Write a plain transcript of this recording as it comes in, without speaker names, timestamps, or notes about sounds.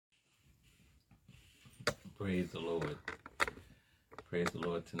Praise the Lord. Praise the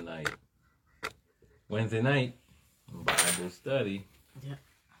Lord tonight. Wednesday night, Bible study. Yeah.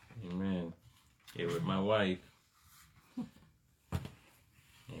 Amen. Here with my wife.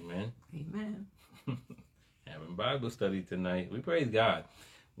 Amen. Amen. Having Bible study tonight. We praise God.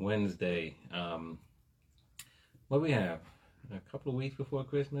 Wednesday. What we have? A couple of weeks before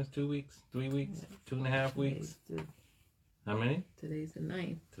Christmas? 2 weeks? 3 weeks? 2.5 weeks? How many? Today's the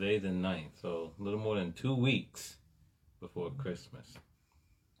 9th. Today's the 9th. So a little more than 2 weeks before Christmas.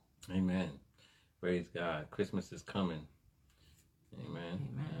 Amen. Praise God. Christmas is coming. Amen.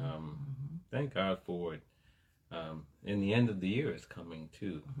 Amen. Thank God for it. And the end of the year is coming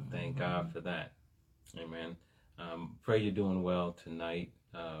too. Thank God for that. Amen. Pray you're doing well tonight,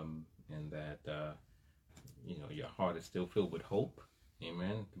 and that your heart is still filled with hope.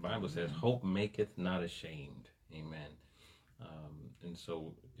 Amen. The Bible says, "Hope maketh not ashamed." Amen. And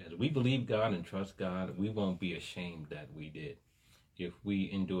so, as we believe God and trust God, we won't be ashamed that we did, if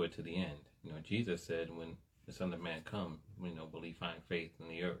we endure to the end. Jesus said, "When the Son of Man come, will He find faith in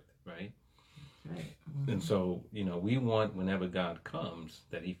the earth?" Right. Right. And so, we want, whenever God comes,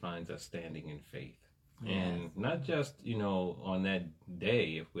 that He finds us standing in faith. Yes. And not just, on that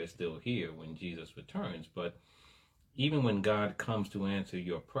day, if we're still here when Jesus returns, but even when God comes to answer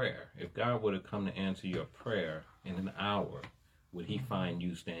your prayer. If God were to come to answer your prayer in an hour, would He find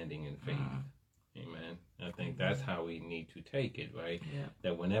you standing in faith? Amen. I think that's how we need to take it, right? Yeah.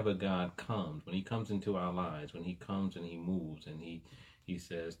 That whenever God comes, when He comes into our lives, when He comes and He moves and He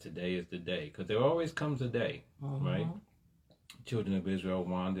says, "Today is the day," because there always comes a day, right? Children of Israel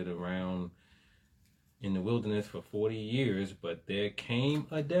wandered around in the wilderness for 40 years, but there came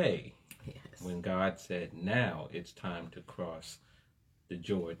a day when God said, "Now it's time to cross the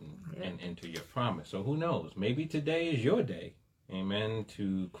Jordan and enter your promise." So who knows? Maybe today is your day, amen,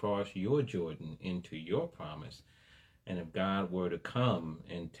 to cross your Jordan into your promise. And if God were to come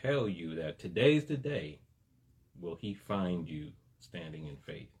and tell you that today's the day, will He find you standing in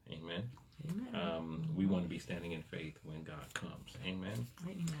faith? Amen. Amen. We want to be standing in faith when God comes. Amen.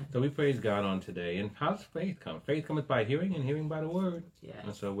 Amen. So we praise God on today. And how does faith come? Faith cometh by hearing, and hearing by the word. Yes.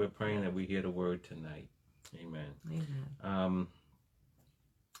 And so we're praying that we hear the word tonight. Amen. Amen.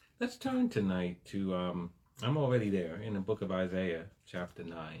 Let's turn tonight to, I'm already there in the book of Isaiah, chapter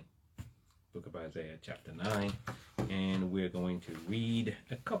 9. Book of Isaiah, chapter 9. And we're going to read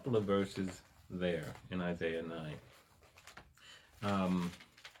a couple of verses there in Isaiah 9.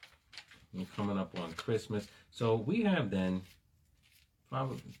 We're coming up on Christmas. So we have then,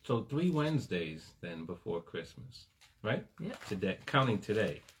 probably, 3 Wednesdays then before Christmas, right? Yep. Today, counting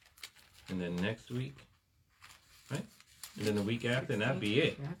today. And then next week, right? And then the week after, and that'd be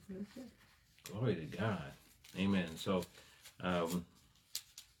it. Glory to God. Amen. So, amen.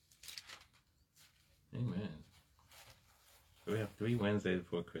 So we have 3 Wednesdays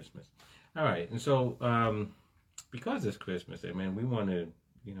before Christmas. All right. And so, because it's Christmas, amen, we want to,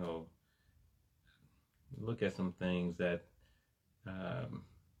 look at some things that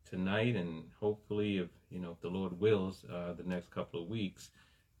tonight, and hopefully, if the Lord wills, the next couple of weeks,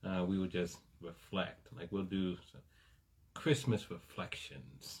 we will just reflect. Like we'll do some Christmas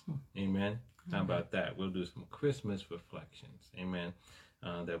reflections. Amen. How about that? We'll do some Christmas reflections. Amen.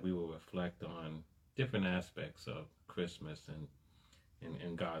 That we will reflect on different aspects of Christmas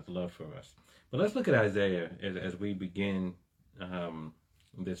and God's love for us. But let's look at Isaiah as we begin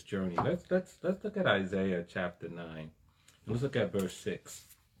this journey. Let's look at Isaiah chapter 9. And let's look at verse 6.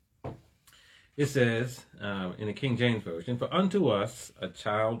 It says in the King James Version, "For unto us a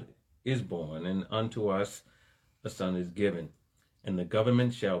child is born, and unto us a son is given, and the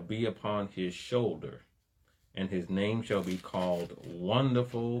government shall be upon his shoulder, and his name shall be called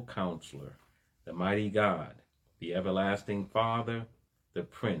Wonderful Counselor, the Mighty God, the Everlasting Father, the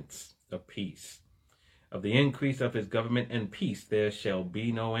Prince of Peace. Of the increase of his government and peace there shall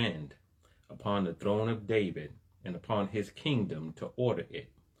be no end, upon the throne of David, and upon his kingdom, to order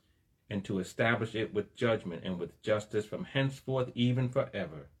it, and to establish it with judgment and with justice from henceforth even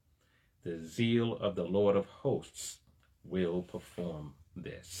forever. The zeal of the Lord of hosts will perform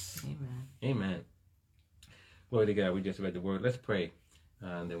this." Amen. Amen. Glory to God. We just read the word. Let's pray,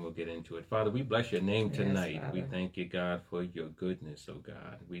 and then we'll get into it. Father, we bless your name tonight. Yes, we thank you, God, for your goodness, oh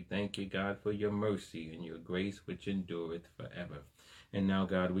God. We thank you, God, for your mercy and your grace which endureth forever. And now,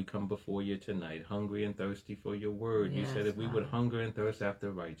 God, we come before you tonight, hungry and thirsty for your word. You Yes, said if we would Father. hunger and thirst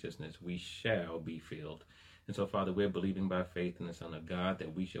after righteousness, we shall be filled. And so, Father, we're believing by faith in the Son of God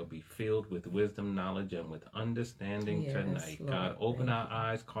that we shall be filled with wisdom, knowledge, and with understanding Yes, tonight. Lord. God, open Thank our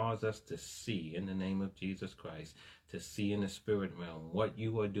eyes, cause us to see in the name of Jesus Christ, to see in the spirit realm what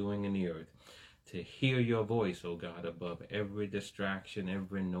you are doing in the earth. to hear your voice, oh God, above every distraction,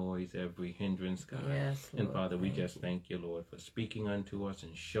 every noise, every hindrance, God. Yes, And Lord, Father, we thank just thank you, Lord, for speaking unto us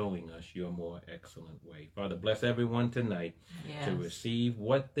and showing us your more excellent way. Father, bless everyone tonight Yes. to receive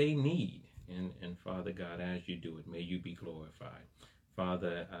what they need. And Father God, as you do it, may you be glorified.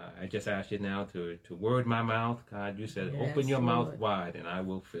 Father, I just ask you now to word my mouth. God, you said, Yes, open your mouth Lord. wide and I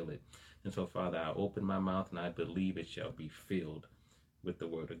will fill it. And so, Father, I open my mouth and I believe it shall be filled with the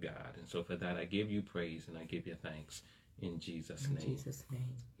word of God. And so for that, I give you praise and I give you thanks in Jesus' In name. Jesus'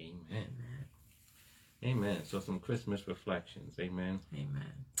 name. Amen. Amen. Amen. So some Christmas reflections. Amen.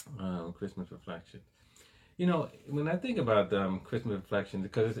 Amen. Christmas reflections. You know, when I think about Christmas reflections,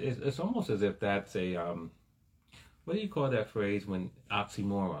 because it's almost as if that's a, what do you call that phrase when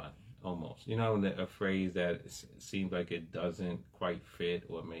oxymoron, almost? You know, a phrase that seems like it doesn't quite fit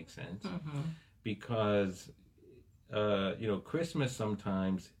or make sense. Mm-hmm. Because, you know, Christmas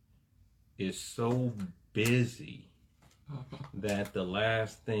sometimes is so busy that the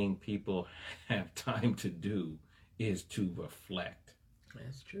last thing people have time to do is to reflect.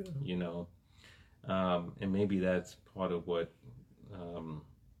 That's true. You know, and maybe that's part of what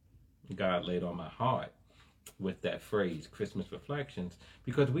God laid on my heart with that phrase, Christmas reflections,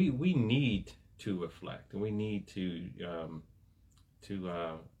 because we need to reflect and we need to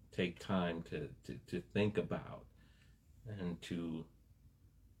take time to think about and to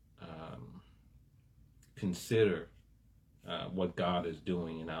consider what God is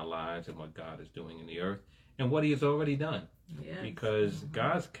doing in our lives and what God is doing in the earth and what he has already done. Yes. Because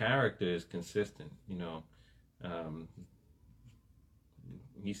God's character is consistent. You know,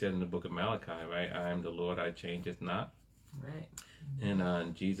 he said in the book of Malachi, right? I am the Lord, I changeth not. Right.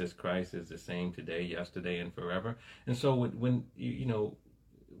 And Jesus Christ is the same today, yesterday, and forever. And so when you know,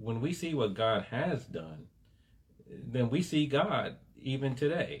 when we see what God has done, then we see God even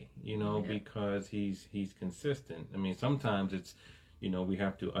today, you know, because he's consistent. I mean, sometimes it's, you know, we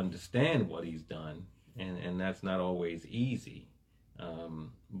have to understand what he's done, and that's not always easy.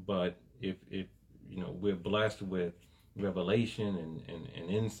 But if you know, we're blessed with revelation and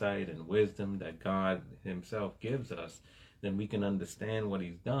insight and wisdom that God himself gives us, then we can understand what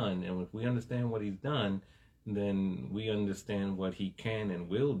he's done. And if we understand what he's done, then we understand what he can and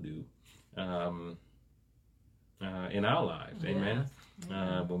will do in our lives. Amen.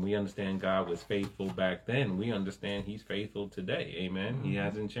 Yes. When we understand God was faithful back then, we understand he's faithful today. Amen. He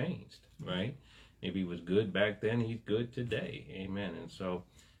hasn't changed, right? Maybe he was good back then, he's good today. Amen. And so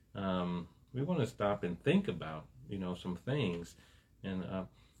we want to stop and think about, you know, some things and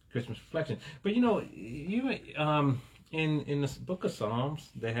Christmas reflection. But you know, in the book of Psalms,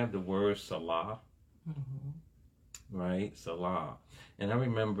 they have the word Salah, right? Salah. And I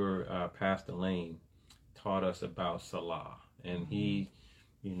remember Pastor Lane taught us about Salah, and he,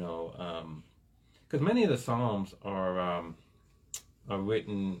 you know, because many of the Psalms are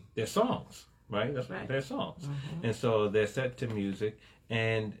written, they're songs, right? That's right. They're songs, and so they're set to music.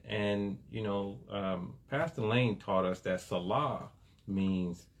 And you know, Pastor Lane taught us that Salah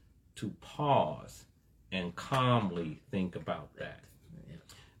means to pause and calmly think about that.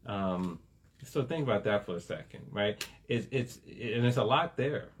 So think about that for a second, right? It's a lot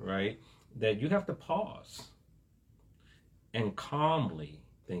there, right? That you have to pause and calmly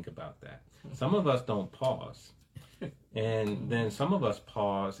think about that. Some of us don't pause, and then some of us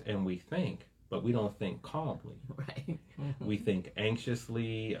pause and we think, but we don't think calmly. Right. We think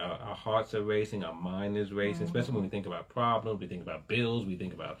anxiously, our hearts are racing, our mind is racing, especially when we think about problems, we think about bills, we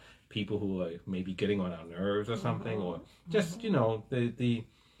think about people who are maybe getting on our nerves or something, or just, you know, the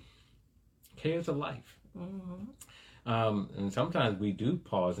cares of life. And sometimes we do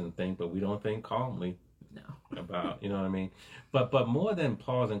pause and think, but we don't think calmly about, you know what I mean? But more than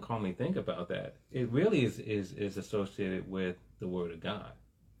pause and calmly think about that, it really is associated with the Word of God.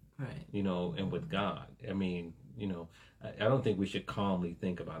 Right. You know, and with God. I mean, you know, I don't think we should calmly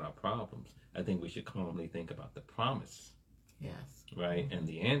think about our problems. I think we should calmly think about the promise. Yes. Right? And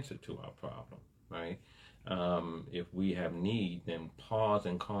the answer to our problem. Right? If we have need, then pause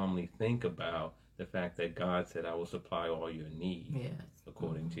and calmly think about the fact that God said, I will supply all your needs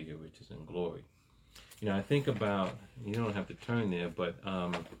according to your riches and glory. You know, I think about, you don't have to turn there, but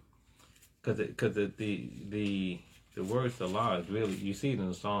because the word Salah is really, you see it in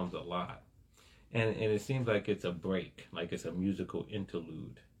the Psalms a lot. And it seems like it's a break, like it's a musical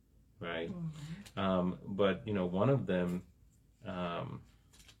interlude, right? But, you know, one of them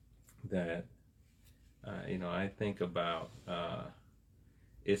that, you know, I think about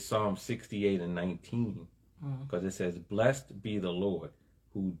is Psalm 68 and 19, because it says, blessed be the Lord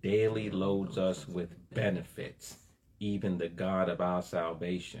who daily loads us with benefits even the God of our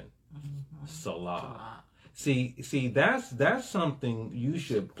salvation. Mm-hmm. Salah. See, that's something you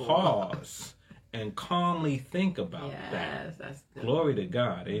should pause and calmly think about. Yes, that's good. Glory to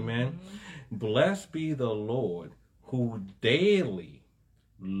God. Amen. Blessed be the Lord who daily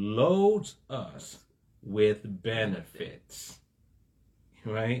loads us with benefits.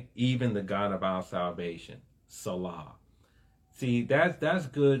 Right? Even the God of our salvation. Salah. See, that's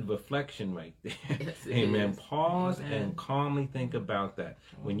good reflection right there. Yes, it Amen. is. Pause Amen. and calmly think about that.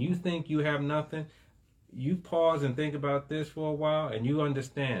 When you think you have nothing, you pause and think about this for a while, and you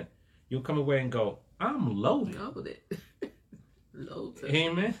understand. You'll come away and go, I'm loaded. Loaded. Loaded.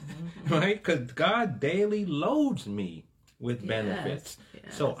 Amen. Right? Because God daily loads me with benefits.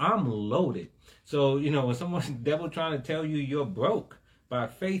 Yes. So I'm loaded. So, when someone's devil trying to tell you you're broke, by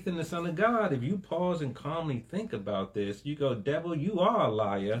faith in the Son of God, if you pause and calmly think about this, you go, devil, you are a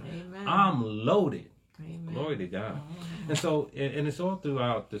liar. Amen. I'm loaded. Amen. Glory to God. And so, and it's all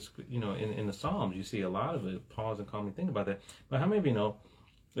throughout this, in the Psalms, you see a lot of it, pause and calmly think about that. But how many of you know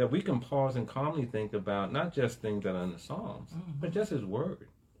that we can pause and calmly think about not just things that are in the Psalms, but just His Word,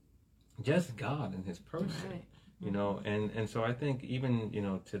 just God and His person. Right. And so I think even,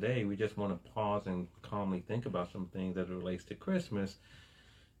 today we just want to pause and calmly think about some things that relates to Christmas.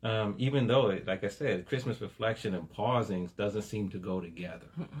 Even though, like I said, Christmas reflection and pausing doesn't seem to go together.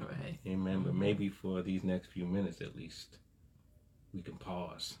 Right. Amen. But maybe for these next few minutes at least, we can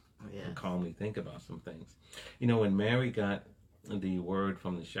pause and calmly think about some things. When Mary got the word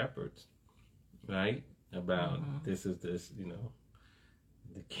from the shepherds, right, about this, the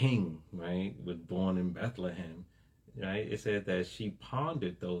king, right, was born in Bethlehem, right? It said that she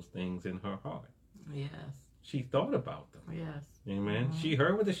pondered those things in her heart. Yes. She thought about them. Yes. Amen. She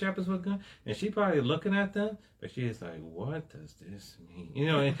heard what the shepherds were going, and she probably looking at them, but she is like, what does this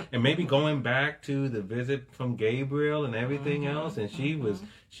mean? And maybe going back to the visit from Gabriel and everything else, and she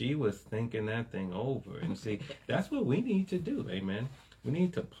was thinking that thing over. And see, that's what we need to do. Amen. We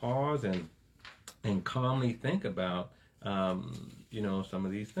need to pause and calmly think about some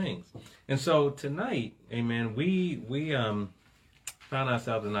of these things. And so tonight, amen, we found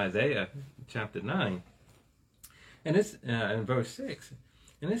ourselves in Isaiah chapter 9. And it's in verse 6.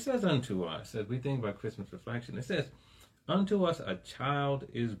 And it says unto us, as we think about Christmas reflection, it says, unto us a child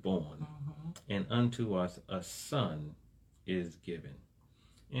is born, and unto us a son is given.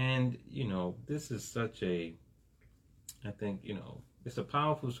 And, this is such I think, it's a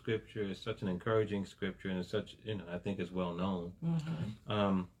powerful scripture. It's such an encouraging scripture, and it's such, I think it's well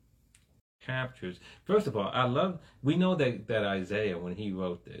known. Captures. First of all, we know that Isaiah, when he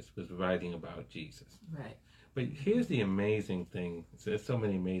wrote this, was writing about Jesus. Right. But here's the amazing thing. There's so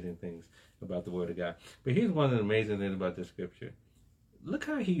many amazing things about the Word of God. But here's one of the amazing things about this scripture. Look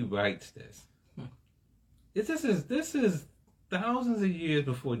how he writes this. This is thousands of years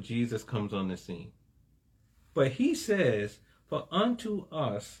before Jesus comes on the scene. But he says, for unto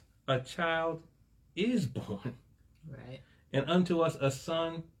us a child is born. Right. And unto us a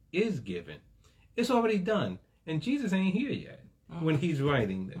son is given. It's already done. And Jesus ain't here yet when he's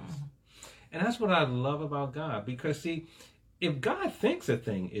writing this. And that's what I love about God. Because, see, if God thinks a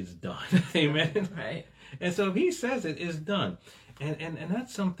thing, it's done. Amen? Right. And so if he says it, it's done. And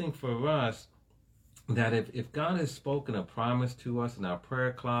that's something for us, that if God has spoken a promise to us in our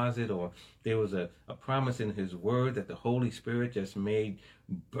prayer closet, or there was a promise in his word that the Holy Spirit just made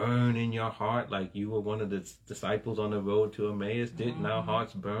burn in your heart, like you were one of the disciples on the road to Emmaus, didn't our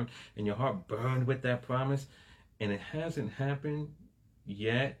hearts burn? And your heart burned with that promise, and it hasn't happened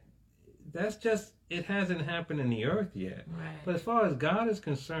yet. That's just, it hasn't happened in the earth yet. Right. But as far as God is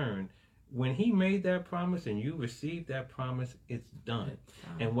concerned, when he made that promise and you received that promise, it's done.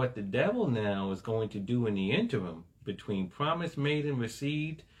 And what the devil now is going to do in the interim between promise made and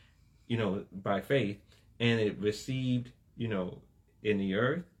received, by faith, and it received, in the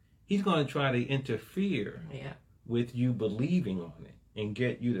earth, he's going to try to interfere with you believing on it and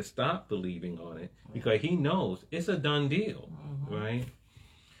get you to stop believing on it, because he knows it's a done deal, right?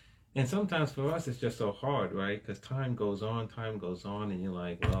 And sometimes for us, it's just so hard, right? Because time goes on, and you're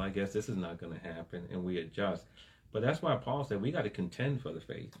like, well, I guess this is not going to happen, and we adjust. But that's why Paul said we got to contend for the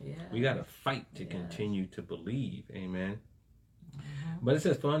faith. Yeah. We got to fight to continue to believe. Amen. But it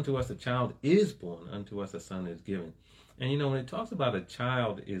says, for unto us a child is born, unto us a son is given. And, when it talks about a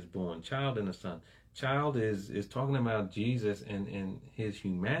child is born, child and a son, child is talking about Jesus and his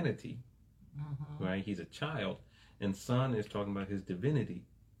humanity, right? He's a child. And son is talking about his divinity.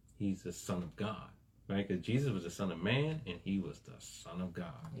 He's the Son of God, right? Because Jesus was the Son of Man, and he was the Son of God,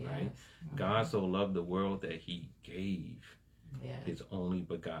 right? God so loved the world that he gave his only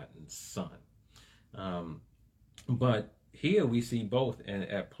begotten Son. But here we see both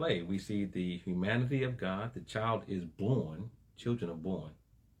at play. We see the humanity of God. The child is born. Children are born.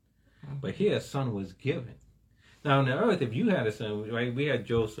 But here a son was given. Now on the earth, if you had a son, right? We had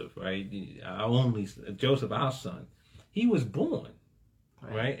Joseph, right? Joseph, our son. He was born,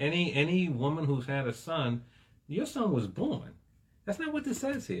 right? Any woman who's had a son, your son was born. That's not what this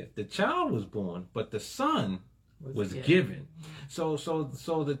says here. The child was born, but the son was given. So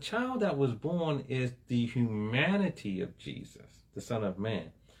the child that was born is the humanity of Jesus, the Son of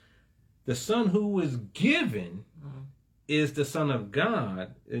Man. The son who was given is the Son of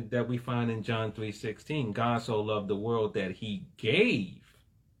God that we find in John 3:16. God so loved the world that he gave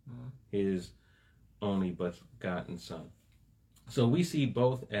his only begotten Son. So we see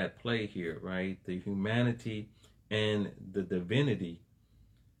both at play here, right? The humanity and the divinity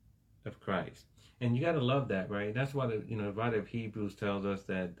of Christ. And you got to love that, right? That's why the writer of Hebrews tells us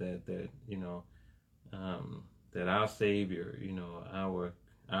that our Savior,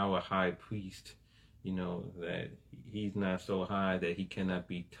 our high priest, that he's not so high that he cannot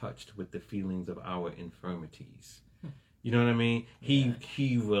be touched with the feelings of our infirmities. You know what I mean?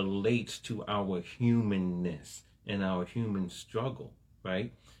 He relates to our humanness and our human struggle,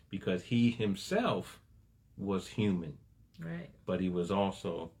 right? Because he himself was human, right? But he was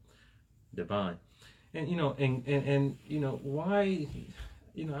also divine. And why?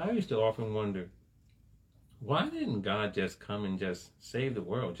 I used to often wonder, why didn't God just come and just save the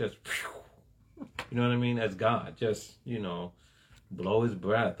world? Just, you know what I mean? As God, just blow his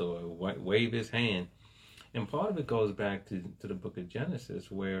breath or wave his hand. And part of it goes back to the book of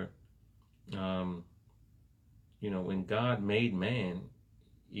Genesis, where, when God made man,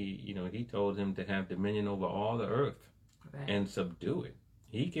 he told him to have dominion over all the earth and subdue it.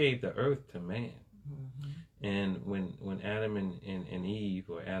 He gave the earth to man. And when Adam and Eve,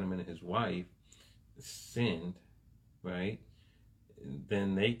 or Adam and his wife, sinned, right,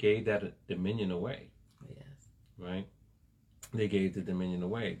 then they gave that dominion away. Yes. Right? They gave the dominion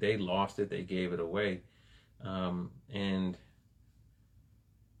away. They lost it. They gave it away. And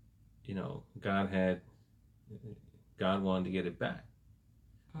God wanted to get it back.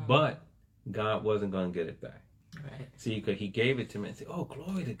 But God wasn't going to get it back. Right. See, because he gave it to man. Say, oh,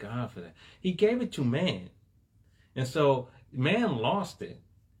 glory to God for that. He gave it to man. And so man lost it.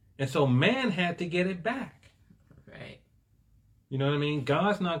 And so man had to get it back. Right. You know what I mean?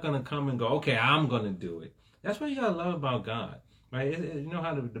 God's not going to come and go, okay, I'm going to do it. That's what you got to love about God. Right? You know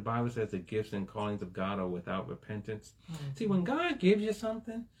how the Bible says the gifts and callings of God are without repentance? See, when God gives you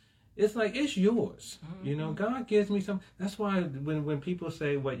something, it's like it's yours. God gives me something. That's why when people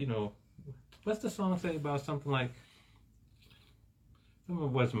say, what's the song say about something like, some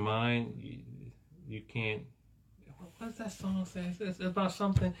of what's mine, you can't, what's that song say? It's about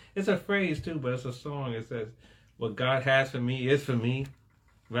something, it's a phrase too, but it's a song. It says, what God has for me is for me.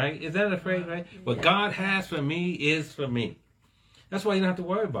 Right? Is that a phrase, right? What God has for me is for me. That's why you don't have to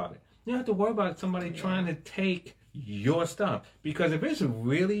worry about it. You don't have to worry about somebody trying to take your stuff. Because if it's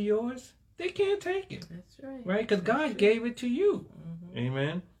really yours, they can't take it. That's right. Right? Because God gave it to you.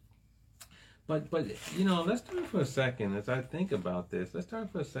 Amen? But let's turn for a second, as I think about this, let's turn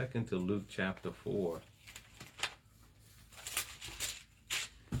for a second to Luke chapter 4.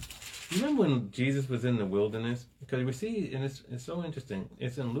 You remember when Jesus was in the wilderness? Because we see, and it's so interesting,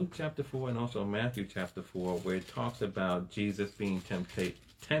 it's in Luke chapter 4 and also Matthew chapter 4, where it talks about Jesus being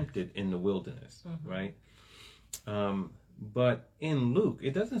tempted in the wilderness, right? But in Luke,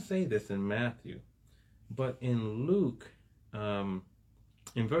 it doesn't say this in Matthew, but in Luke,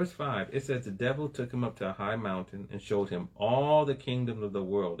 in verse 5, it says, the devil took him up to a high mountain and showed him all the kingdoms of the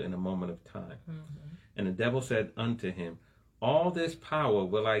world in a moment of time. And the devil said unto him, all this power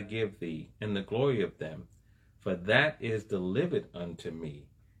will I give thee, and the glory of them, for that is delivered unto me,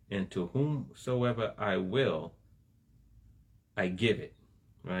 and to whomsoever I will, I give it.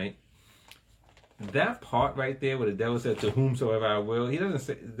 Right? That part right there where the devil said, to whomsoever I will, he doesn't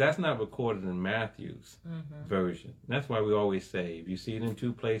say, that's not recorded in Matthew's version. That's why we always say, if you see it in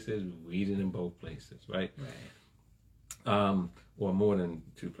two places, read it in both places, right? Right. Or more than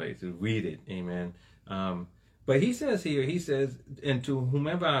two places, read it. Amen. But he says here, and to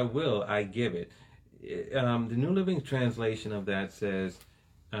whomever I will, I give it. The New Living Translation of that says,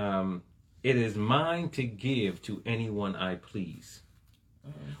 it is mine to give to anyone I please.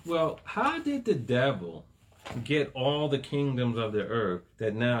 Well, how did the devil get all the kingdoms of the earth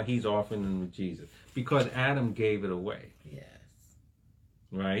that now he's offering them to Jesus? Because Adam gave it away. Yes.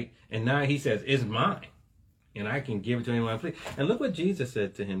 Right? And now he says, it's mine. And I can give it to anyone I please. And look what Jesus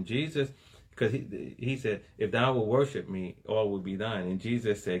said to him. Because he said, if thou will worship me, all will be thine. And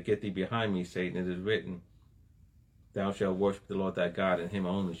Jesus said, get thee behind me, Satan. It is written, thou shalt worship the Lord thy God, and him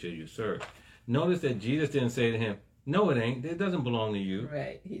only shall you serve. Notice that Jesus didn't say to him, no, it ain't. It doesn't belong to you.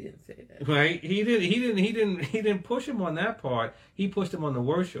 Right. He didn't say that. Right? He didn't push him on that part. He pushed him on the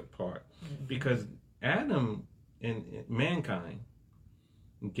worship part. Because Adam and mankind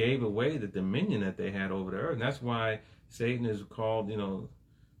gave away the dominion that they had over the earth. And that's why Satan is called,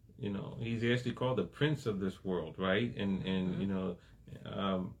 he's actually called the prince of this world, right? And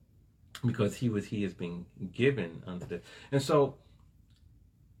because he has been given unto this. And so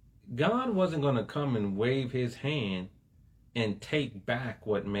God wasn't going to come and wave his hand and take back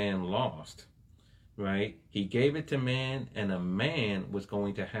what man lost, right? He gave it to man, and a man was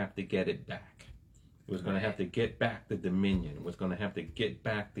going to have to get it back. Was going to have to get back the dominion, was going to have to get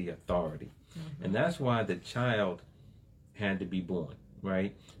back the authority. And that's why the child had to be born,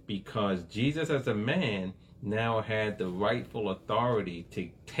 right? Because Jesus as a man now had the rightful authority to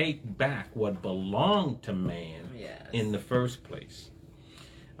take back what belonged to man in the first place.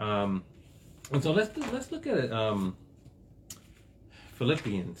 And so let's look at it,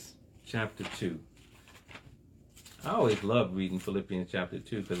 Philippians chapter 2. I always love reading Philippians chapter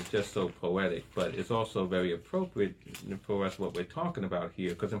 2 because it's just so poetic, but it's also very appropriate for us what we're talking about here.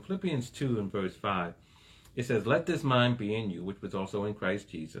 Because in Philippians 2 and verse 5, it says, let this mind be in you, which was also in Christ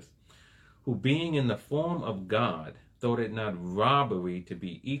Jesus, who being in the form of God, thought it not robbery to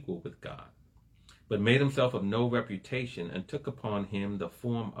be equal with God, but made himself of no reputation, and took upon him the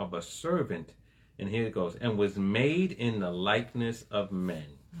form of a servant, and here it goes, and was made in the likeness of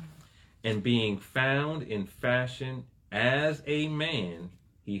men. And being found in fashion as a man,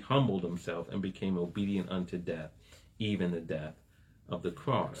 he humbled himself and became obedient unto death, even the death of the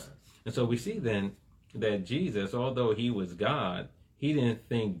cross. And so we see then that Jesus, although he was God, he didn't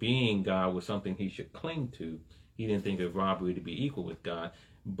think being God was something he should cling to. He didn't think it robbery to be equal with God,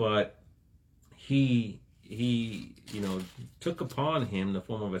 but he took upon him the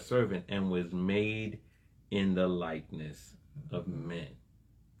form of a servant and was made in the likeness of men.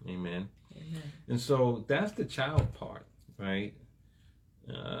 Amen. Amen. And so that's the child part, right?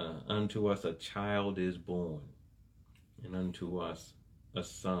 Unto us a child is born, and unto us a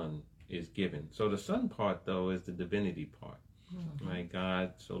son is given. So the son part, though, is the divinity part, right?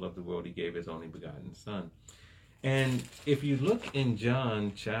 God so loved the world, he gave his only begotten son. And if you look in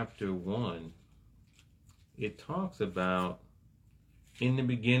John chapter 1, it talks about, in the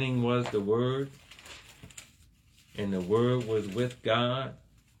beginning was the Word, and the Word was with God,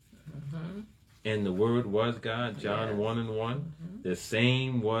 and the Word was God. John 1 and 1. The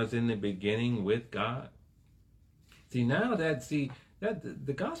same was in the beginning with God. That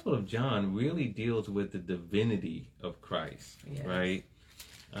the Gospel of John really deals with the divinity of Christ, right?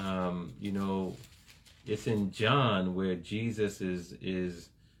 It's in John where Jesus is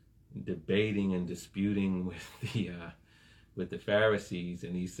debating and disputing with the Pharisees,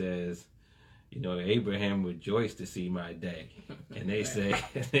 and he says, Abraham rejoiced to see my day. And they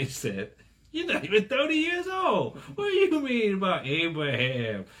said, you're not even 30 years old. What do you mean about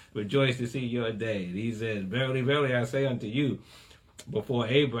Abraham rejoiced to see your day? And he said, verily, verily, I say unto you, before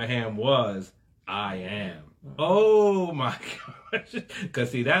Abraham was, I am. Oh my gosh.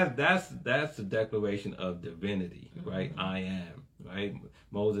 Because see, that's the declaration of divinity, right? I am, right?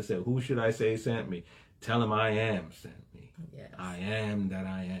 Moses said, who should I say sent me? Tell him I am sent me. Yes. I am that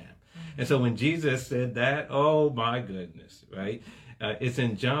I am. And so when Jesus said that, oh my goodness, right? It's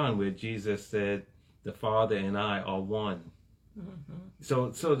in John where Jesus said, the Father and I are one.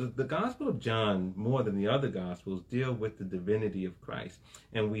 So the Gospel of John, more than the other Gospels, deal with the divinity of Christ.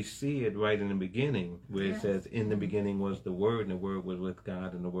 And we see it right in the beginning where it says, in the beginning was the Word, and the Word was with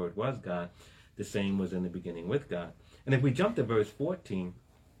God, and the Word was God. The same was in the beginning with God. And if we jump to verse 14,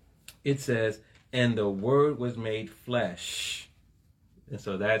 it says, and the Word was made flesh. And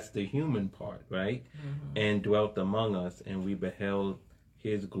so that's the human part, right? And dwelt among us, and we beheld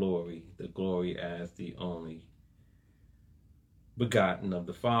his glory, the glory as the only begotten of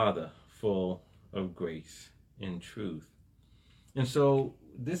the Father, full of grace and truth. And so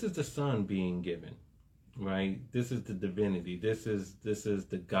this is the Son being given, right? This is the divinity. This is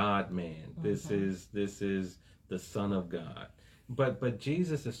the God-man. This is the Son of God. But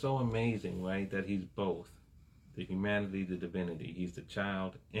Jesus is so amazing, right? That he's both. The humanity, the divinity. He's the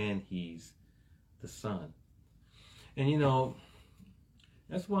child and he's the son. And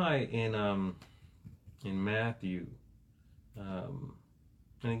that's why in Matthew, and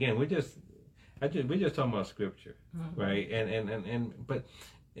again we're just talking about scripture, right?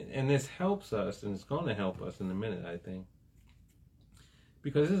 And this helps us, and it's going to help us in a minute, I think,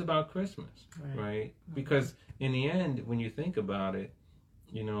 because this is about Christmas, right? Because in the end, when you think about it,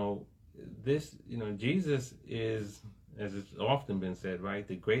 this, Jesus is, as it's often been said, right,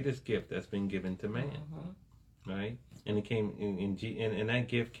 the greatest gift that's been given to man, right? And it came and that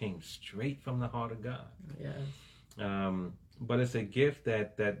gift came straight from the heart of God. Yes. But it's a gift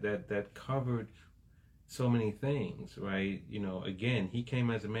that covered so many things, right? Again, he came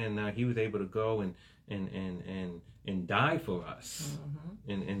as a man. Now he was able to go and die for us,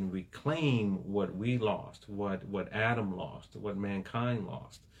 and reclaim what we lost, what Adam lost, what mankind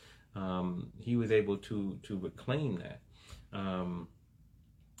lost. He was able to reclaim that.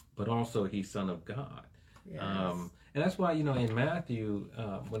 But also he's Son of God. Yes. And that's why, in Matthew,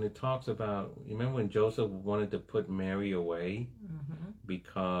 when it talks about, remember when Joseph wanted to put Mary away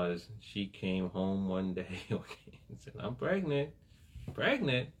because she came home one day and said, I'm pregnant.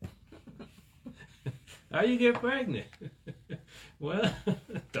 How you get pregnant? Well,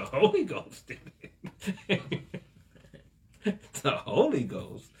 the Holy Ghost did it. The Holy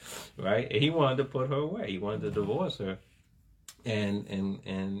Ghost, right? And he wanted to put her away. He wanted to divorce her. And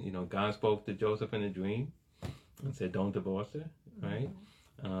God spoke to Joseph in a dream and said, don't divorce her, right?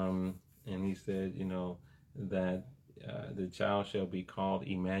 And he said, that the child shall be called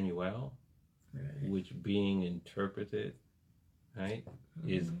Emmanuel, right, which being interpreted, right,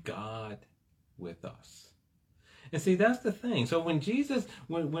 is God with us. And see, that's the thing. So when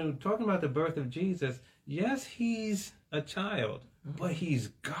we're talking about the birth of Jesus, yes, he's a child, but he's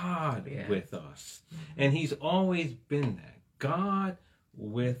God with us. And he's always been that. God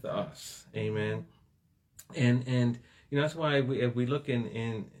with us. Amen. And that's why if we look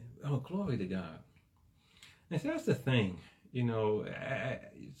in oh, glory to God. And so that's the thing.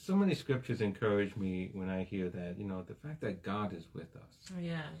 So many scriptures encourage me when I hear that, the fact that God is with us.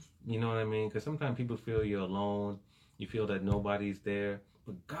 Yes. You know what I mean? Because sometimes people feel you're alone. You feel that nobody's there,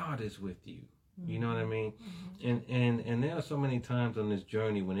 but God is with you. You know what I mean? And there are so many times on this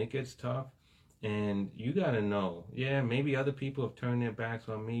journey when it gets tough, and you got to know, maybe other people have turned their backs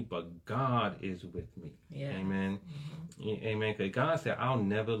on me, but God is with me. Yeah. Amen. Amen. Because God said, I'll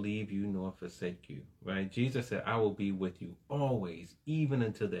never leave you nor forsake you. Right? Jesus said, I will be with you always, even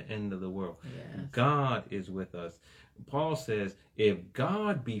until the end of the world. Yes. God is with us. Paul says, if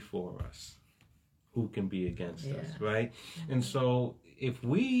God be for us, who can be against us? Right? And so if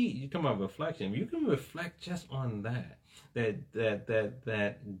you're talking about reflection, you can reflect just on that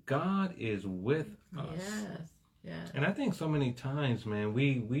God is with us. Yes. And I think so many times, man,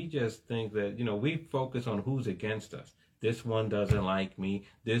 we just think that, we focus on who's against us. This one doesn't like me.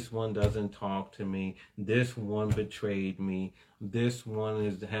 This one doesn't talk to me. This one betrayed me. This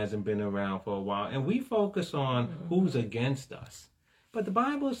one hasn't been around for a while. And we focus on who's against us. But the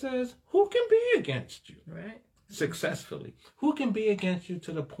Bible says, who can be against you? Right. Successfully. Who can be against you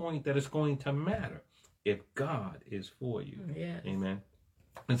to the point that it's going to matter if God is for you? Yes. Amen.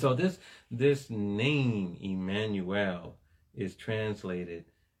 And so this name, Emmanuel, is translated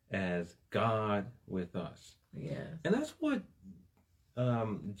as God with us. Yes. And that's what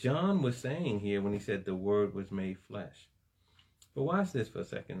John was saying here when he said the Word was made flesh. But watch this for a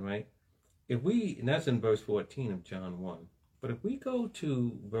second, right? And that's in verse 14 of John 1. But if we go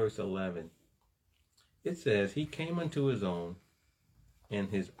to verse 11, it says, he came unto his own, and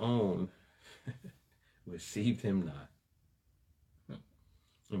his own received him not.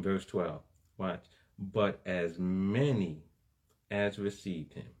 In verse 12, watch. But as many as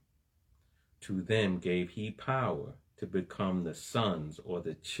received him, to them gave he power to become the sons or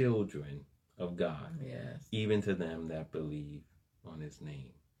the children of God. Yes. Even to them that believe on his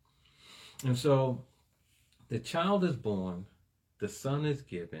name. And so the child is born, the son is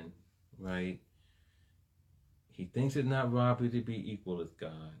given, right? He thinks it not robbery to be equal with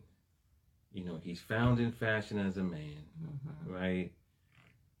God. He's found in fashion as a man, right?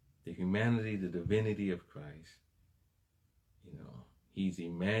 The humanity, the divinity of Christ. He's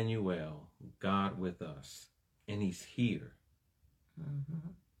Emmanuel, God with us, and he's here.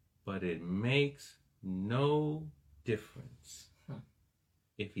 But it makes no difference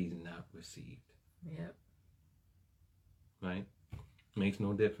if he's not received. Yep. Right? Makes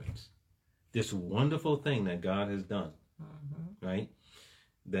no difference. This wonderful thing that God has done, right?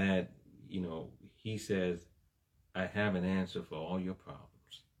 That, he says, I have an answer for all your problems.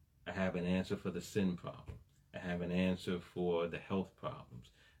 I have an answer for the sin problem. I have an answer for the health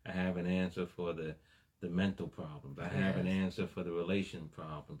problems. I have an answer for the mental problems. I have an answer for the relation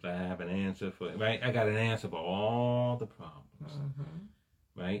problems. I have an answer for, right? I got an answer for all the problems,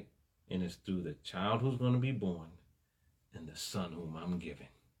 right? And it's through the child who's going to be born and the son whom I'm giving.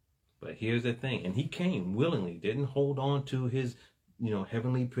 But here's the thing. And he came willingly, didn't hold on to his,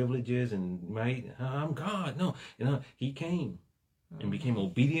 heavenly privileges and, right, I'm God. No, he came, and became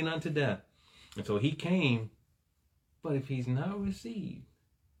obedient unto death. And so he came, but if he's not received,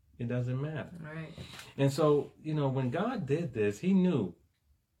 it doesn't matter. Right. And so, when God did this, he knew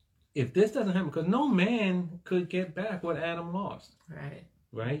if this doesn't happen, because no man could get back what Adam lost. Right.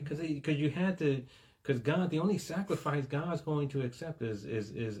 Right? Because you had to, because God, the only sacrifice God's going to accept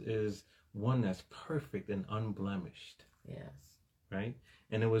is one that's perfect and unblemished. Yes. Right?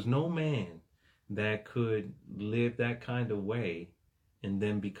 And there was no man that could live that kind of way and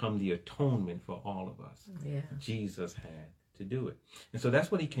then become the atonement for all of us. Yeah. Jesus had to do it. And so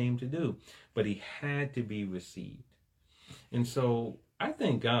that's what he came to do. But he had to be received. And so I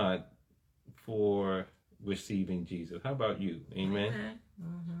thank God for receiving Jesus. How about you? Amen?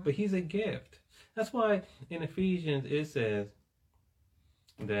 But he's a gift. That's why in Ephesians it says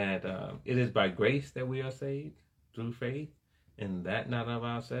that it is by grace that we are saved through faith, and that not of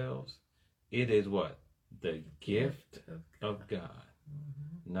ourselves. It is what? The gift of God.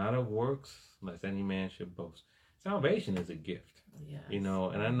 Not of works, lest any man should boast. Salvation is a gift. Yes. And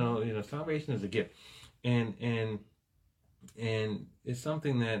I know, salvation is a gift. And it's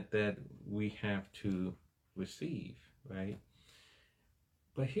something that we have to receive, right?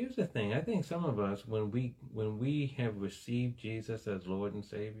 But here's the thing. I think some of us, when we have received Jesus as Lord and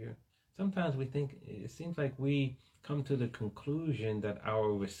Savior, sometimes we think, it seems like we come to the conclusion that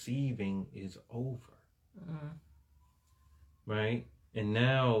our receiving is over. Right? And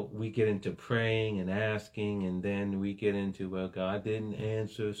now we get into praying and asking, and then we get into, well, God didn't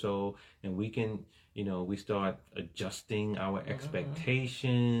answer, so, and we can, we start adjusting our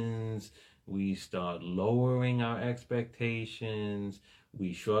expectations. We start lowering our expectations.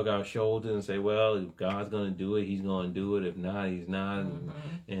 We shrug our shoulders and say, well, if God's going to do it, he's going to do it. If not, he's not.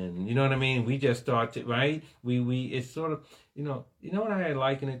 And you know what I mean? We just start to, right? It's sort of, you know what I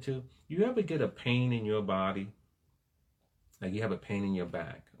liken it to? You ever get a pain in your body? Like you have a pain in your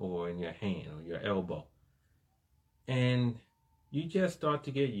back or in your hand or your elbow. And you just start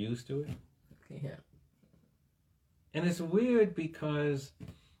to get used to it. Yeah. And it's weird because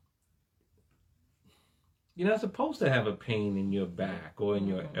you're not supposed to have a pain in your back or in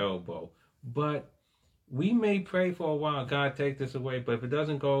your elbow. But we may pray for a while, God, take this away. But if it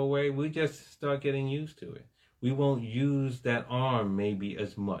doesn't go away, we just start getting used to it. We won't use that arm maybe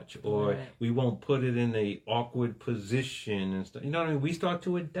as much, or we won't put it in a awkward position and stuff. You know what I mean? We start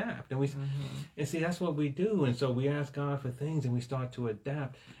to adapt, and and see, that's what we do. And so we ask God for things, and we start to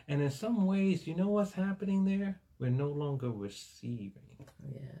adapt. And in some ways, you know what's happening there? We're no longer receiving.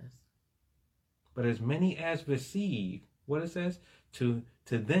 Yes. But as many as received, what it says, to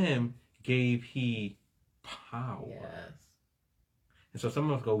them gave he power. Yes. And so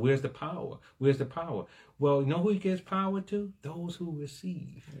some of us go, where's the power? Where's the power? Well, you know who he gives power to? Those who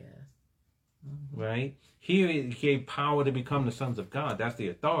receive. Yes. Right? Here he gave power to become the sons of God. That's the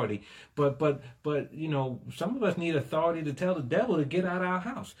authority. But some of us need authority to tell the devil to get out of our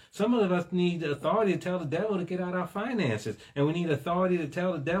house. Some of us need authority to tell the devil to get out our finances. And we need authority to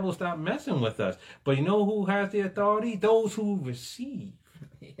tell the devil stop messing with us. But you know who has the authority? Those who receive.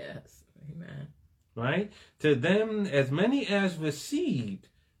 Yes. Amen. Right? To them, as many as received,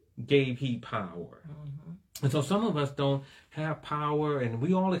 gave he power. And so some of us don't have power, and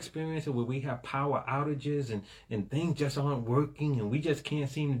we all experience it where we have power outages and things just aren't working, and we just can't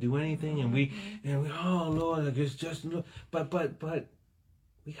seem to do anything, and we oh Lord, I guess just but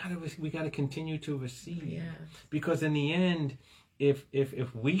we gotta continue to receive, because in the end, if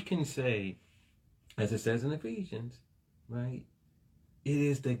we can say, as it says in Ephesians, right, it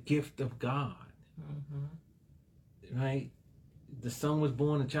is the gift of God. Right? The son was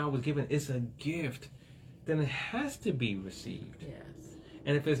born, the child was given. It's a gift. Then it has to be received. Yes.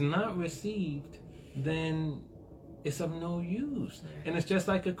 And if it's not received, then it's of no use. Right. And it's just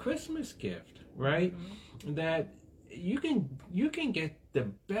like a Christmas gift, right? That you can get the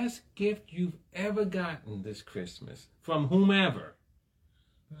best gift you've ever gotten this Christmas from whomever.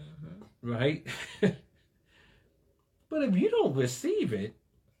 Right? But if you don't receive it,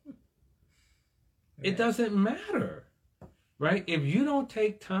 it doesn't matter, right? If you don't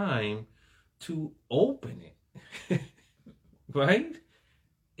take time to open it, right?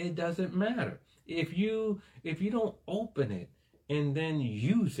 It doesn't matter. If you don't open it and then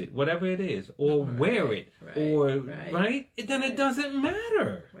use it, whatever it is, or wear it, then it doesn't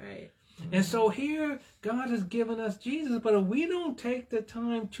matter. Right. And so here, God has given us Jesus, but if we don't take the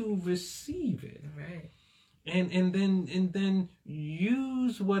time to receive it, and then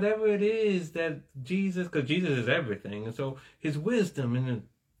use whatever it is that Jesus, because Jesus is everything, and so his wisdom and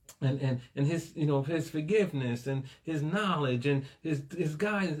and his, his forgiveness and his knowledge and his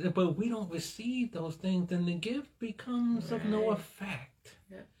guidance, but we don't receive those things, then the gift becomes of no effect.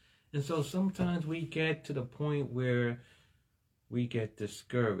 Yep. And so sometimes we get to the point where we get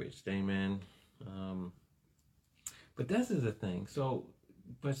discouraged. Amen. But this is the thing. So,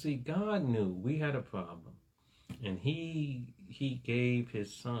 but see, God knew we had a problem, and he gave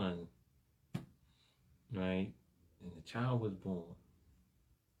his son, right? And the child was born.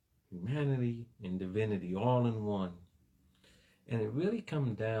 Humanity and divinity all in one. And it really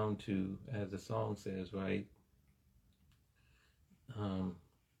comes down to, as the song says, right?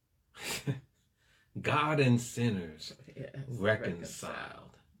 God and sinners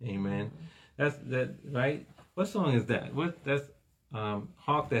reconciled. Amen. Mm-hmm. That's that, right? What song is that? That's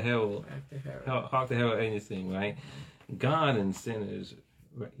Hark the Herald. Hark the Herald ain't sing, right? God and sinners.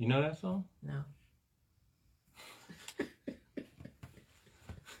 You know that song? No.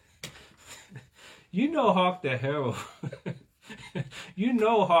 You know Hark the Herald. You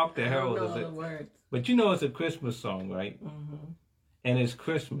know Hark the Herald. I don't know all the words. But you know it's a Christmas song, right? Mm-hmm. And it's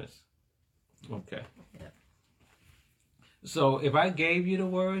Christmas. Okay. Yep. So if I gave you the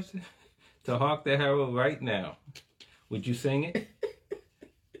words to Hark the Herald right now, would you sing it?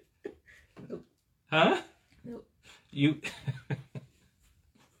 Nope. Huh? Nope. You...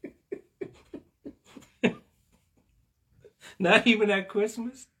 Not even at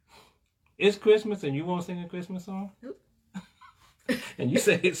Christmas? It's Christmas and you won't sing a Christmas song? Nope. And you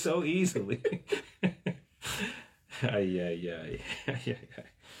say it so easily. Ay.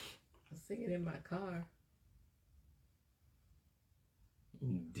 I'll sing it in my car.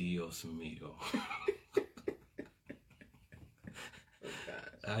 Dios mío. Oh,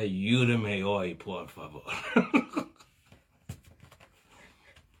 gosh. Ayúdame hoy, por favor.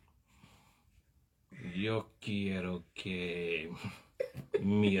 Yo quiero que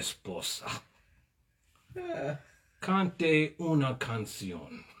mi esposa cante una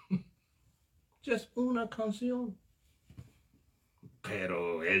canción. Just una canción.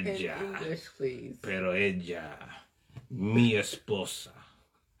 Pero ella. In English, please. Pero ella. Mi esposa.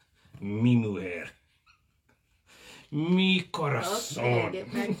 Mi mujer. Mi corazón. Okay,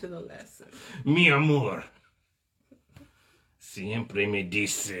 get back to the lesson. Mi amor. Siempre me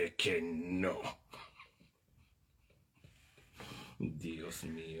dice que no. Dios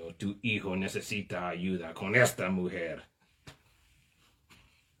mío, tu hijo necesita ayuda con esta mujer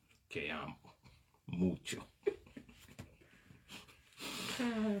que amo mucho.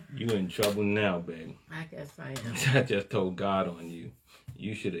 You're in trouble now, babe. I guess I am. I just told God on you.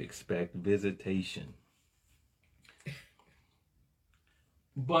 You should expect visitation.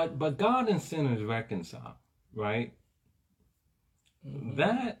 But God and sinners reconcile, right?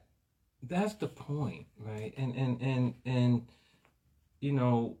 Mm-hmm. That's the point, right? And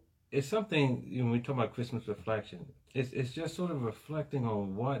it's something, when we talk about Christmas reflection, it's just sort of reflecting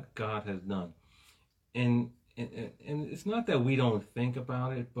on what God has done. And it's not that we don't think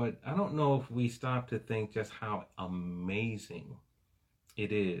about it, but I don't know if we stop to think just how amazing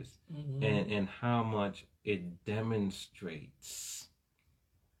it is, mm-hmm. and how much it demonstrates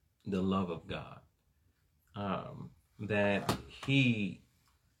the love of God. That he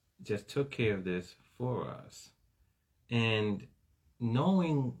just took care of this for us. And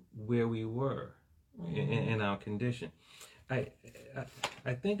knowing where we were, mm-hmm. in our condition. I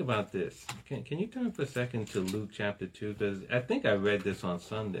think about this. Can you turn for a second to Luke chapter 2? Because I think I read this on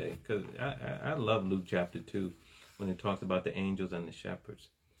Sunday. Because I love Luke chapter 2 when it talks about the angels and the shepherds.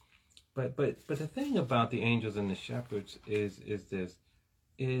 But the thing about the angels and the shepherds is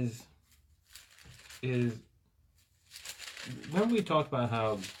remember we talked about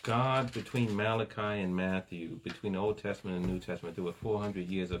how God, between Malachi and Matthew, between the Old Testament and New Testament, there were 400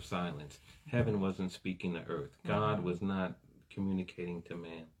 years of silence. Heaven wasn't speaking to earth. God was not communicating to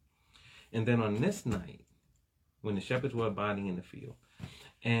man. And then on this night, when the shepherds were abiding in the field,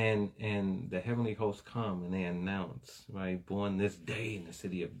 and the heavenly hosts come and they announce, right, born this day in the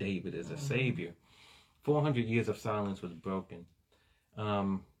city of David as a Savior, 400 years of silence was broken.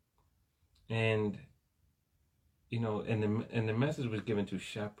 And the message was given to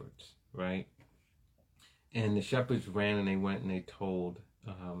shepherds, right? And the shepherds ran and they went and they told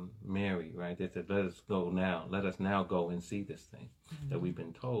Mary, right? They said, let us go now. Let us now go and see this thing that we've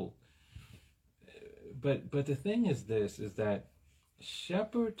been told. But the thing is this, is that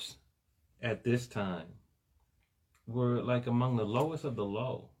shepherds at this time were like among the lowest of the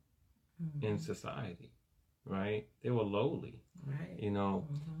low in society, right? They were lowly, right?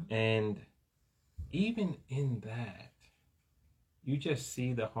 And even in that, you just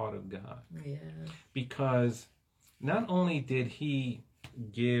see the heart of God. Yeah. Because not only did he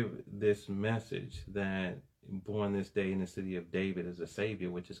give this message that born this day in the city of David as a Savior,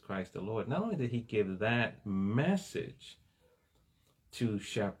 which is Christ the Lord, not only did he give that message to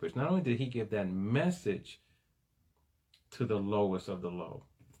shepherds, not only did he give that message to the lowest of the low,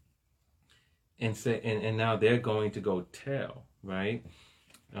 and say, and now they're going to go tell, right,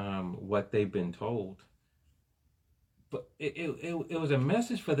 what they've been told. But it was a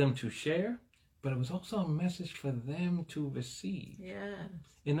message for them to share, but it was also a message for them to receive. Yeah.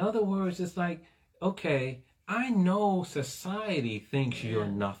 In other words, it's like, okay, I know society thinks you're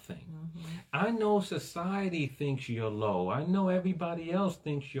nothing. I know society thinks you're low. I know everybody else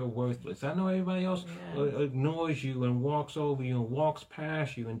thinks you're worthless. I know everybody else ignores you and walks over you and walks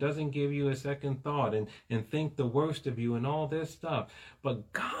past you and doesn't give you a second thought and think the worst of you and all this stuff.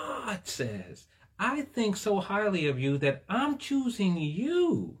 But God says, I think so highly of you that I'm choosing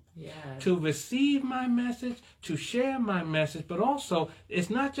you to receive my message, to share my message, but also it's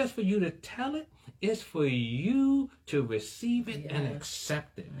not just for you to tell it, it's for you to receive it and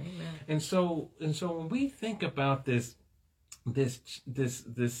accept it. Amen. And so when we think about this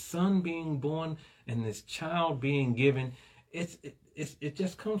son being born and this child being given, it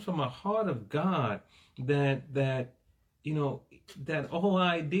just comes from a heart of God that you know, that whole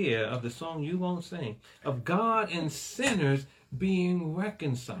idea of the song you won't sing, of God and sinners being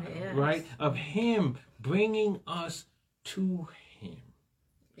reconciled, right? Of him bringing us to him.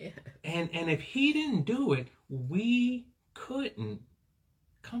 Yeah. And if he didn't do it, we couldn't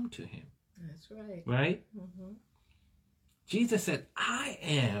come to him. That's right. Right? Mm-hmm. Jesus said, I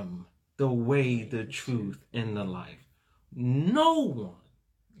am the way, the truth, and the life. No one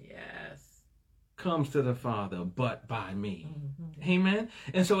comes to the Father but by me. Mm-hmm. Amen?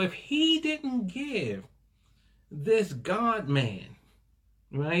 And so if he didn't give this God-man,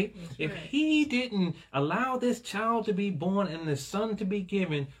 right? If he didn't allow this child to be born and the son to be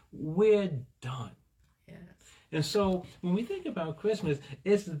given, we're done. Yes. And so when we think about Christmas,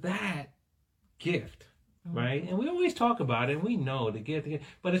 it's that gift, right? And we always talk about it, and we know the gift,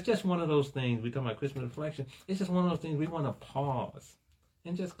 but it's just one of those things. We talk about Christmas reflection. It's just one of those things we want to pause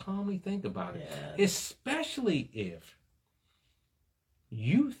and just calmly think about it, especially if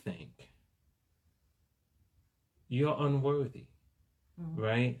you think you're unworthy.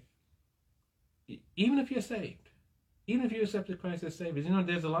 Right? Even if you're saved, even if you accepted Christ as Savior, you know,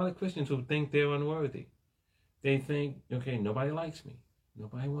 there's a lot of Christians who think they're unworthy. They think, okay, nobody likes me.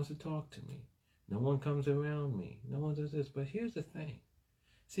 Nobody wants to talk to me. No one comes around me. No one does this. But here's the thing.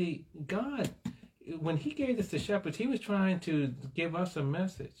 See, God, when he gave this to shepherds, he was trying to give us a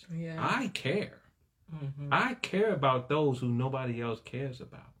message. Yeah. I care. Mm-hmm. I care about those who nobody else cares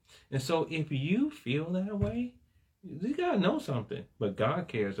about. And so if you feel that way, you gotta know something, but God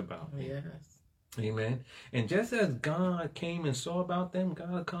cares about them. Yes. Amen. And just as God came and saw about them,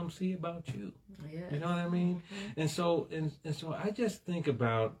 God will come see about you. Yes. You know what I mean? Mm-hmm. And so I just think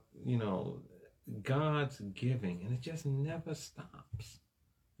about, you know, God's giving, and it just never stops.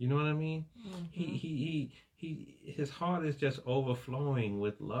 You know what I mean? Mm-hmm. His heart is just overflowing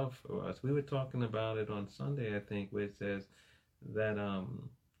with love for us. We were talking about it on Sunday, I think, where it says that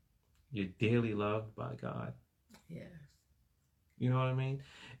you're dearly loved by God. Yes. You know what I mean?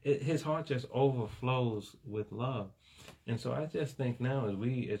 His heart just overflows with love. And so I just think now as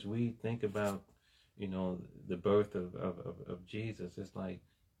we think about, you know, the birth of Jesus, it's like,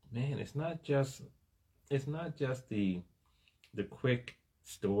 man, it's not just the quick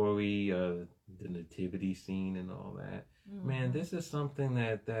story of the nativity scene and all that. Mm-hmm. Man, this is something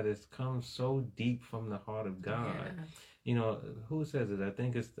that has come so deep from the heart of God. Yeah. You know, who says it? I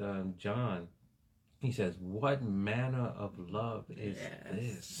think it's John. He says, what manner of love is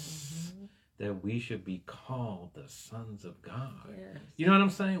this, that we should be called the sons of God? Yes. You know what I'm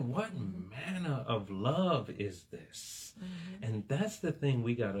saying? What manner of love is this? Mm-hmm. And that's the thing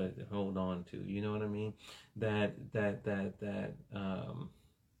we got to hold on to. You know what I mean? That the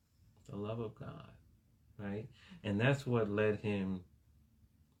love of God, right? And that's what led him,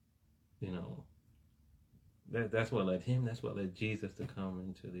 you know, that's what led Jesus to come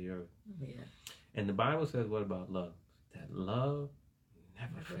into the earth. Yeah. And the Bible says, what about love? That love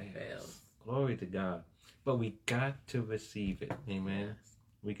never fails. Glory to God. But we got to receive it. Amen. Yes.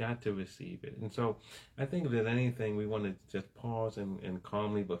 We got to receive it. And so I think if there's anything we want to just pause and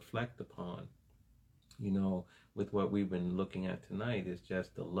calmly reflect upon, you know, with what we've been looking at tonight, is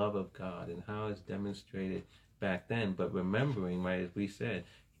just the love of God and how it's demonstrated back then. But remembering, right, as we said,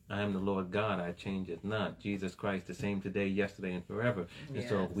 I am the Lord God, I change it not. Jesus Christ, the same today, yesterday, and forever. And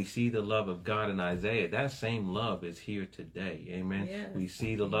so Yes. we see the love of God in Isaiah. That same love is here today. Amen. Yes. We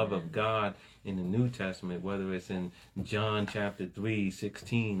see the love of God in the New Testament, whether it's in John chapter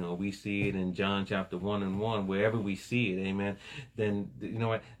 3:16, or we see it in John chapter 1:1, wherever we see it, amen. Then, you know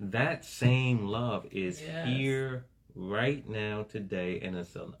what? That same love is Yes. here right now today, and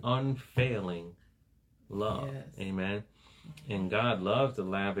it's an unfailing love. Yes. Amen. And God loves to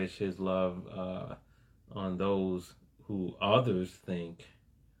lavish his love on those who others think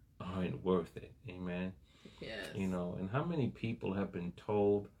aren't worth it. Amen. Yes. You know, and how many people have been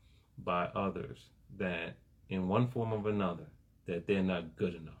told by others that in one form or another that they're not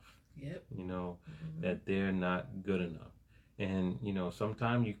good enough. Yep. You know, that they're not good enough. And, you know,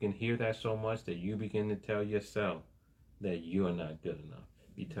 sometimes you can hear that so much that you begin to tell yourself that you're not good enough.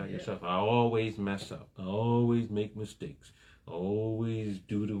 You tell yourself, I always mess up. I always make mistakes. I always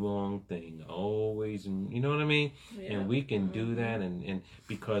do the wrong thing. I always, you know what I mean? Yeah. And we can do that, and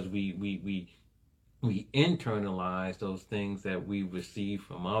because we internalize those things that we receive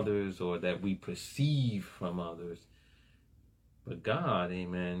from others or that we perceive from others. But God,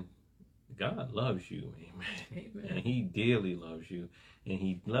 amen, God loves you, amen. Amen. And he dearly loves you. And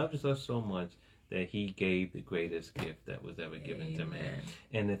he loves us so much that he gave the greatest gift that was ever given to man.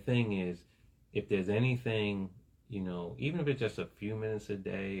 And the thing is, if there's anything, you know, even if it's just a few minutes a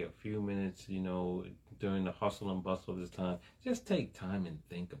day, a few minutes, you know, during the hustle and bustle of this time, just take time and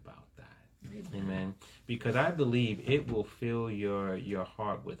think about that. Amen. Because I believe it will fill your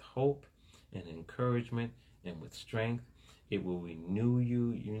heart with hope and encouragement and with strength. It will renew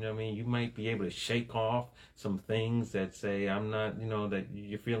you. You know what I mean? You might be able to shake off some things that say, I'm not, you know, that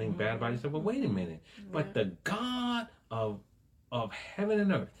you're feeling bad about yourself. But wait a minute. But the God of heaven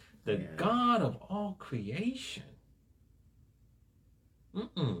and earth, the God of all creation.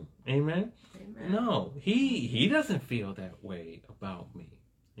 Amen? Amen. No, he doesn't feel that way about me.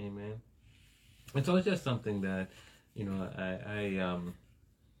 Amen. And so it's just something that, you know,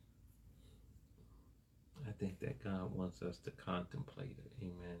 I think that God wants us to contemplate it.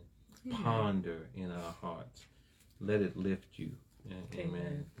 Amen. Ponder in our hearts. Let it lift you.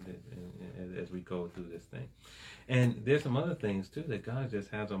 Amen. As we go through this thing. And there's some other things too that God just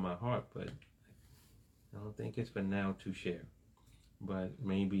has on my heart, but I don't think it's for now to share. But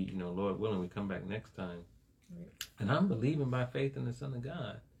maybe, you know, Lord willing, we come back next time. And I'm believing by faith in the Son of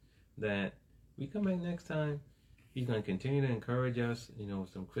God that we come back next time, he's going to continue to encourage us, you know,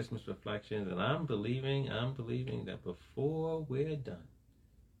 with some Christmas reflections. And I'm believing that before we're done,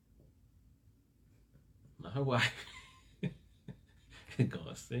 my wife is going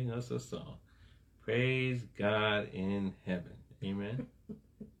to sing us a song. Praise God in heaven. Amen.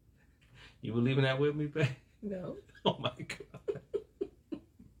 You believe in that with me, babe? No. Oh my God.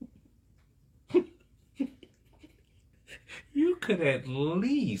 You could at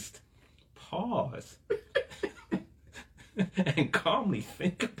least pause and calmly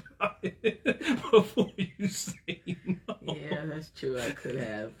think about it before you say no. Yeah, that's true. I could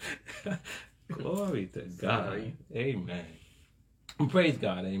have. Glory to God. Sorry. Amen. Praise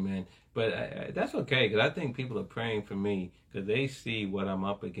God. Amen. But that's okay, because I think people are praying for me because they see what I'm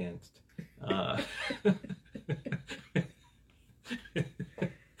up against.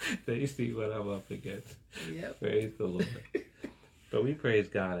 They see what I'm up against. Yep. Praise the Lord. But we praise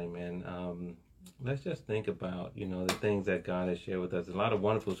God, amen. Let's just think about, you know, the things that God has shared with us. A lot of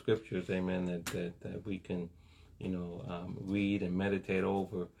wonderful scriptures, amen, that we can, you know, read and meditate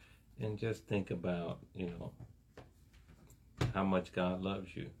over, and just think about, you know, how much God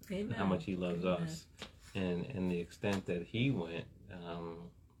loves you, and how much he loves us, and the extent that he went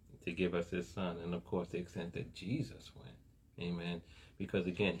to give us his son, and of course the extent that Jesus went, amen. Because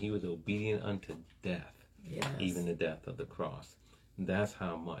again, he was obedient unto death, even the death of the cross. That's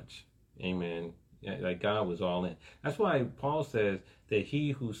how much, amen. Like God was all in. That's why Paul says that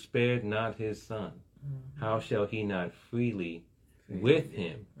he who spared not his son, how shall he not freely with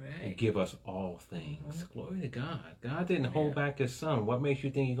him give us all things? Glory to God. God didn't hold back his son. What makes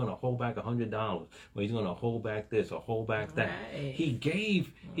you think he's going to hold back $100, or he's going to hold back this or hold back that? He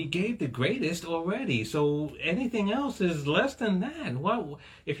gave the greatest already. So anything else is less than that. What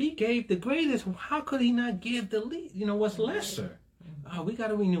if he gave the greatest? How could he not give the least? You know, what's lesser? We got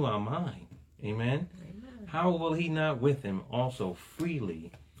to renew our mind. Amen. How will he not with him also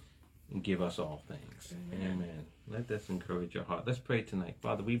freely give us all things? Amen. Let this encourage your heart. Let's pray tonight.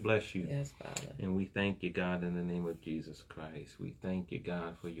 Father, we bless you. Yes, Father. And we thank you, God, in the name of Jesus Christ. We thank you,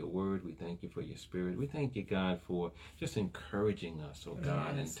 God, for your word. We thank you for your spirit. We thank you, God, for just encouraging us, oh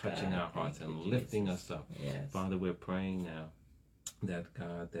God, and touching our hearts and lifting us up. Yes. Father, we're praying now that,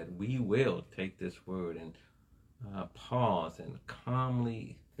 God, that we will take this word and pause and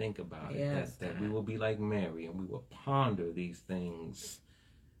calmly think about it. That we will be like Mary and we will ponder these things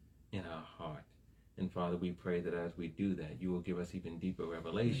in our heart. And Father, we pray that as we do that, you will give us even deeper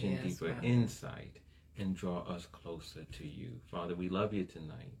revelation, deeper insight, and draw us closer to you. Father, we love you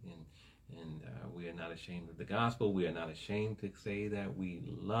tonight, and we are not ashamed of the gospel. We are not ashamed to say that we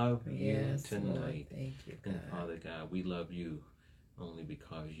love you tonight. Lord. Thank you, God. And Father God, we love you only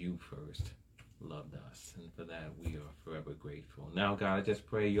because you first loved us. And for that, we are forever grateful. Now, God, I just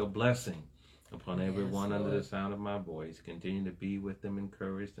pray your blessing upon everyone under the sound of my voice. Continue to be with them,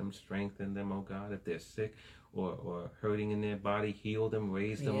 encourage them, strengthen them, oh God. If they're sick or hurting in their body, heal them,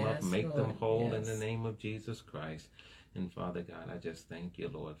 raise them up, make them whole in the name of Jesus Christ. And Father God, I just thank you,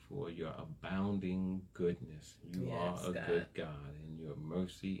 Lord, for your abounding goodness. You are a good God, and your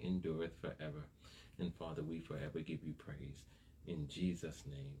mercy endureth forever. And Father, we forever give you praise. In Jesus'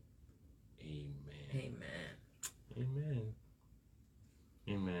 name, amen. Amen.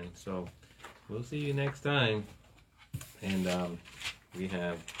 Amen. So we'll see you next time. And we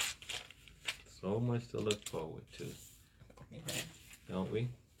have so much to look forward to. Amen. Don't we?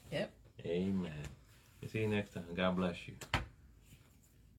 Yep. Amen. We'll see you next time. God bless you.